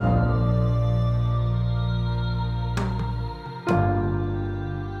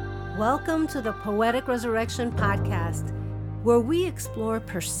Welcome to the Poetic Resurrection Podcast, where we explore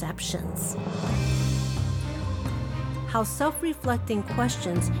perceptions. How self-reflecting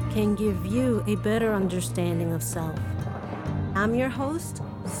questions can give you a better understanding of self. I'm your host,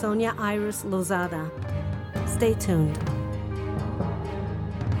 Sonia Iris Lozada. Stay tuned.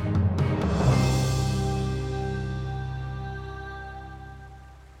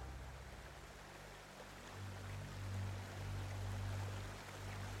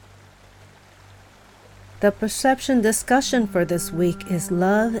 The perception discussion for this week is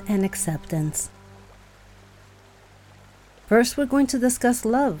love and acceptance. First, we're going to discuss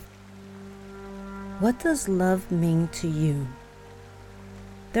love. What does love mean to you?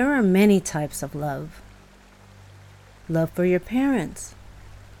 There are many types of love. Love for your parents,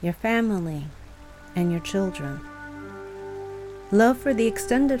 your family, and your children. Love for the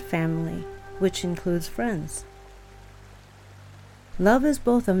extended family, which includes friends. Love is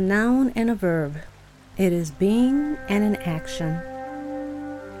both a noun and a verb. It is being and an action.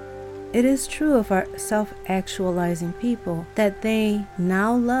 It is true of our self-actualizing people that they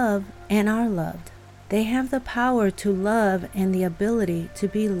now love and are loved. They have the power to love and the ability to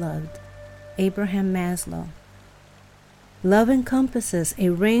be loved. Abraham Maslow. Love encompasses a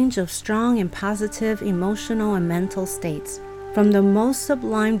range of strong and positive emotional and mental states, from the most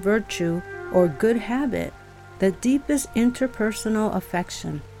sublime virtue or good habit, the deepest interpersonal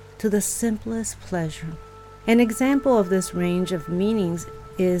affection, to the simplest pleasure. An example of this range of meanings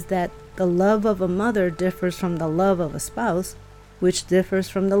is that the love of a mother differs from the love of a spouse, which differs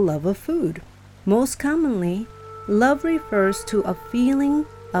from the love of food. Most commonly, love refers to a feeling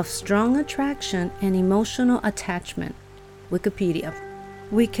of strong attraction and emotional attachment. Wikipedia.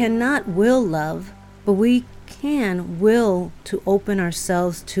 We cannot will love, but we can will to open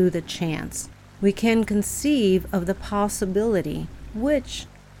ourselves to the chance. We can conceive of the possibility, which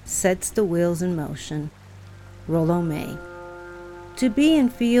sets the wheels in motion. Rollo May. To be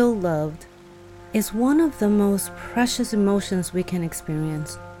and feel loved is one of the most precious emotions we can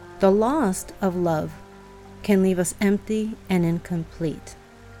experience. The loss of love can leave us empty and incomplete.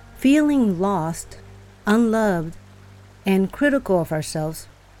 Feeling lost, unloved, and critical of ourselves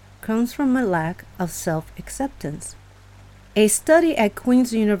comes from a lack of self-acceptance. A study at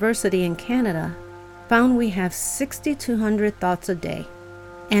Queen's University in Canada found we have 6,200 thoughts a day,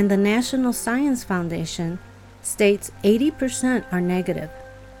 and the National Science Foundation states 80% are negative.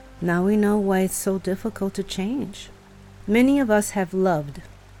 Now we know why it's so difficult to change. Many of us have loved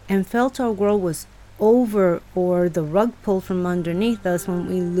and felt our world was over or the rug pulled from underneath us when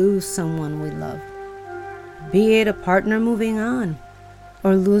we lose someone we love. Be it a partner moving on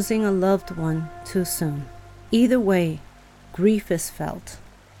or losing a loved one too soon. Either way, grief is felt.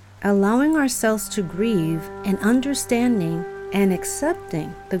 Allowing ourselves to grieve and understanding and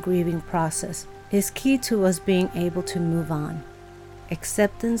accepting the grieving process is key to us being able to move on.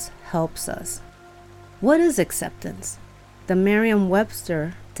 Acceptance helps us. What is acceptance? The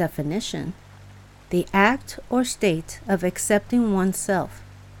Merriam-Webster definition: the act or state of accepting oneself,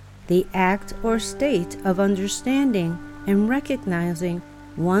 the act or state of understanding and recognizing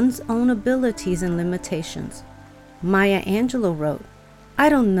one's own abilities and limitations. Maya Angelou wrote, "I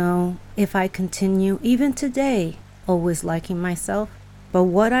don't know if I continue even today always liking myself, but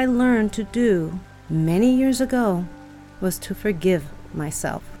what I learned to do many years ago was to forgive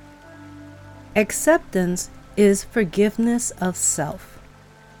myself." Acceptance is forgiveness of self.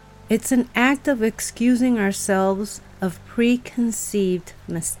 It's an act of excusing ourselves of preconceived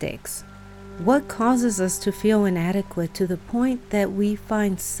mistakes. What causes us to feel inadequate to the point that we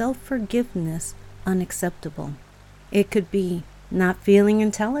find self-forgiveness unacceptable? It could be not feeling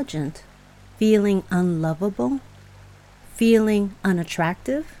intelligent, feeling unlovable, feeling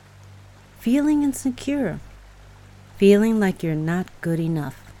unattractive, feeling insecure, feeling like you're not good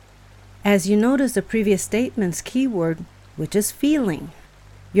enough. As you notice the previous statement's keyword, which is feeling.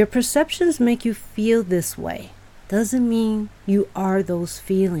 Your perceptions make you feel this way. Doesn't mean you are those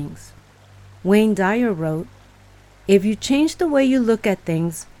feelings. Wayne Dyer wrote, "If you change the way you look at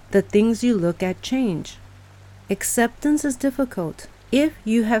things, the things you look at change." Acceptance is difficult if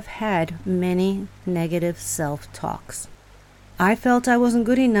you have had many negative self-talks. I felt I wasn't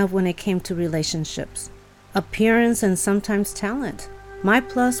good enough when it came to relationships, appearance, and sometimes talent. My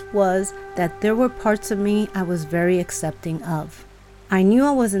plus was that there were parts of me I was very accepting of. I knew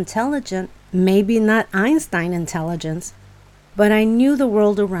I was intelligent, maybe not Einstein intelligence, but I knew the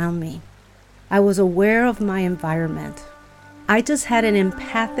world around me. I was aware of my environment. I just had an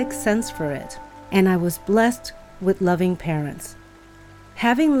empathic sense for it, and I was blessed with loving parents.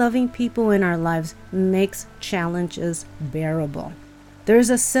 Having loving people in our lives makes challenges bearable. There is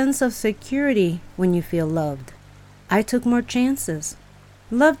a sense of security when you feel loved. I took more chances.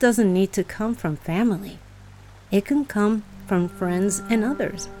 Love doesn't need to come from family. It can come from friends and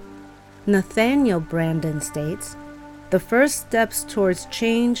others. Nathaniel Branden states, "The first steps towards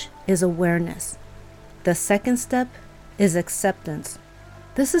change is awareness. The second step is acceptance."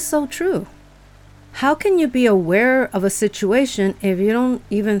 This is so true. How can you be aware of a situation if you don't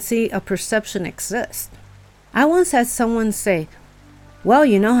even see a perception exist? I once had someone say, "Well,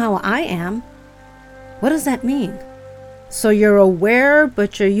 you know how I am." What does that mean? So you're aware,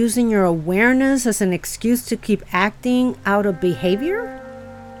 but you're using your awareness as an excuse to keep acting out of behavior?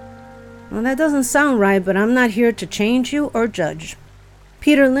 Well, that doesn't sound right, but I'm not here to change you or judge.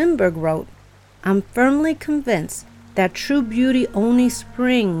 Peter Lindbergh wrote, "I'm firmly convinced that true beauty only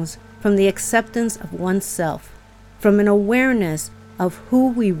springs from the acceptance of oneself, from an awareness of who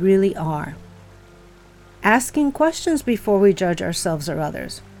we really are." Asking questions before we judge ourselves or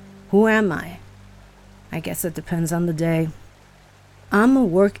others. Who am I? I guess it depends on the day. I'm a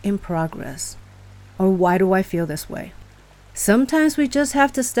work in progress. Or why do I feel this way? Sometimes we just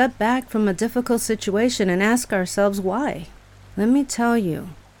have to step back from a difficult situation and ask ourselves why. Let me tell you,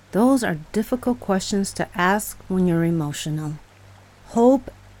 those are difficult questions to ask when you're emotional. Hope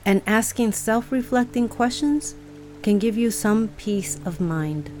and asking self-reflecting questions can give you some peace of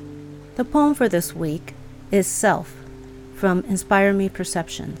mind. The poem for this week is Self from Inspire Me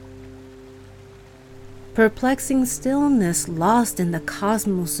Perception. Perplexing stillness lost in the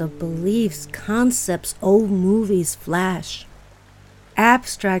cosmos of beliefs, concepts, old movies flash.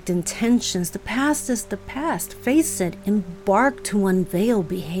 Abstract intentions, the past is the past. Face it, embark to unveil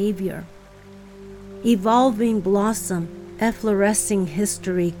behavior. Evolving blossom, efflorescing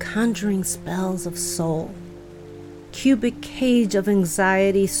history, conjuring spells of soul. Cubic cage of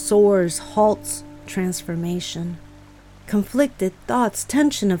anxiety soars, halts transformation. Conflicted thoughts,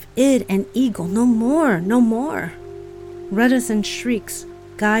 tension of id and ego, no more, no more. Reticent shrieks,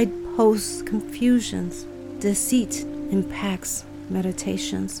 guideposts, confusions, deceit impacts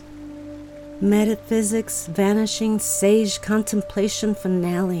meditations. Metaphysics, vanishing, sage contemplation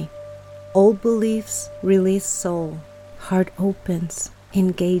finale. Old beliefs release soul. Heart opens,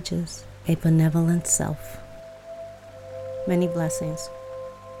 engages a benevolent self. Many blessings.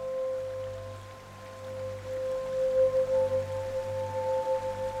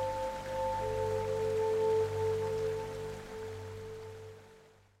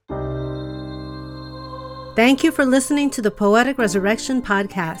 Thank you for listening to the Poetic Resurrection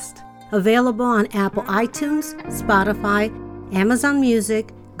Podcast, available on Apple iTunes, Spotify, Amazon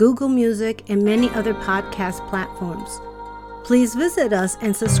Music, Google Music, and many other podcast platforms. Please visit us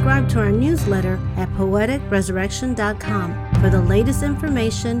and subscribe to our newsletter at poeticresurrection.com for the latest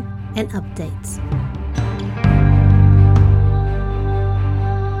information and updates.